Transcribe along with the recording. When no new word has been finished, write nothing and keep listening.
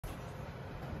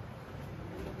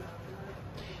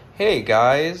Hey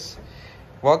guys,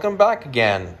 welcome back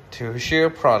again to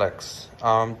HASHIR products.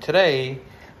 Today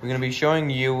we're going to be showing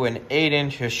you an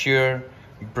 8-inch HASHIR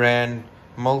brand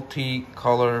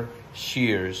multi-color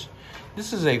shears.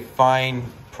 This is a fine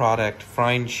product,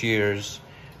 fine shears.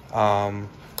 Let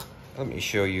me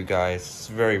show you guys. It's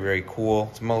very cool.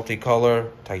 It's multicolor,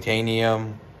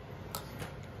 titanium.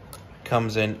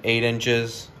 Comes in 8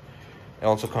 inches. It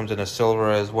also comes in a silver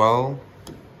as well.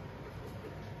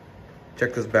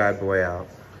 Check this bad boy out.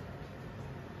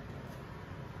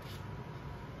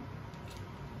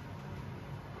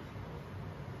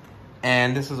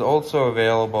 And this is also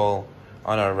available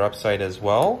on our website as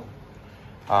well.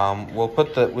 We'll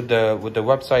put the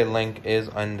website link is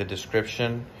in the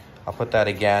description. I'll put that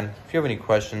again. If you have any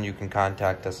questions, you can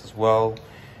contact us as well.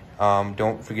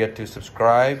 Don't forget to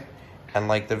subscribe and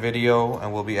like the video,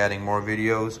 and we'll be adding more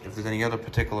videos. If there's any other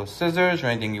particular scissors or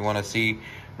anything you want to see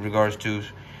in regards to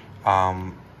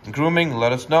grooming,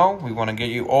 let us know. We want to give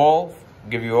you all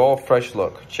a fresh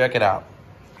look. Check it out.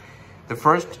 The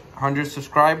first 100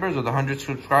 subscribers, or the 100th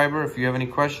subscriber, if you have any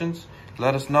questions,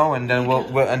 let us know, and then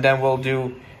we'll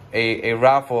do a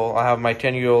raffle. I'll have my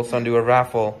 10-year-old son do a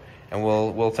raffle, and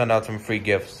we'll send out some free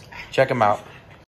gifts. Check them out.